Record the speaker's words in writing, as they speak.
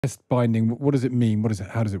Breast binding, what does it mean?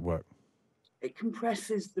 How does it work? It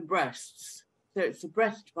compresses the breasts. So it's a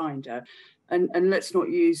breast binder. And let's not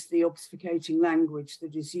use the obfuscating language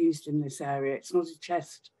that is used in this area. It's not a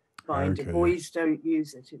chest binder. Okay, Boys don't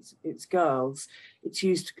use it. It's girls. It's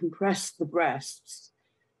used to compress the breasts,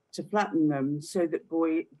 to flatten them so that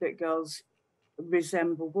girls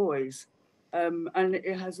resemble boys. And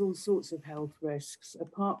it has all sorts of health risks.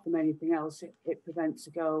 Apart from anything else, it prevents a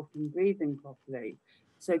girl from breathing properly.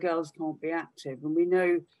 So girls can't be active. And we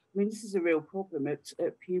know, this is a real problem.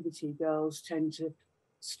 At puberty, girls tend to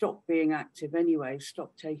stop being active anyway,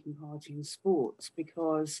 stop taking part in sports,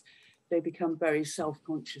 because they become very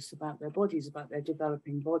self-conscious about their bodies, about their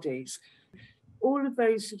developing bodies. All of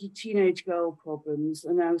those sort of teenage girl problems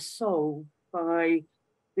are now solved by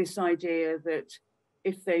this idea that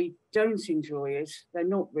if they don't enjoy it, they're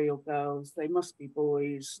not real girls, they must be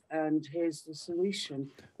boys, and here's the solution.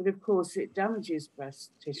 But of course, it damages breast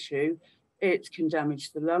tissue. It can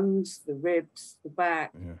damage the lungs, the ribs, the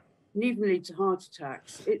back, and even lead to heart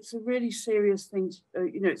attacks. It's a really serious thing.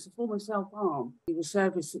 It's a form of self-harm. The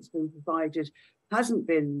service that's been provided hasn't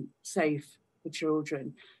been safe for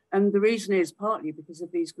children. And the reason is partly because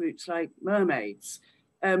of these groups like Mermaids.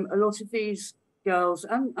 A lot of these girls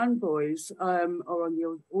and boys are on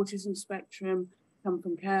the autism spectrum, come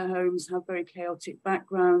from care homes, have very chaotic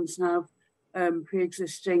backgrounds, have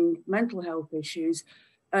pre-existing mental health issues.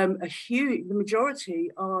 The majority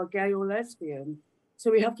are gay or lesbian. So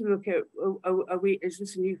we have to look at, is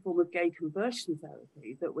this a new form of gay conversion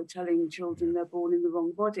therapy that we're telling children they're born in the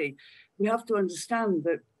wrong body? We have to understand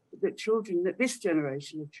that this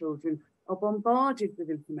generation of children are bombarded with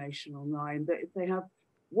information online, that if they have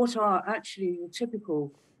what are actually the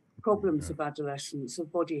typical problems of adolescence,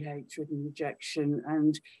 of body hatred and rejection,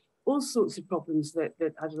 and all sorts of problems that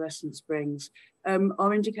adolescence brings,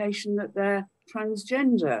 are indication that they're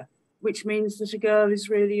transgender, which means that a girl is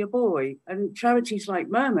really a boy. And charities like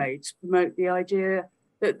Mermaids promote the idea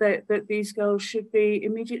that these girls should be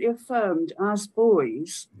immediately affirmed as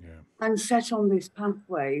boys and set on this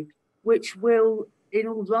pathway, which will, in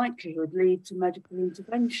all likelihood, lead to medical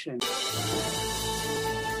intervention.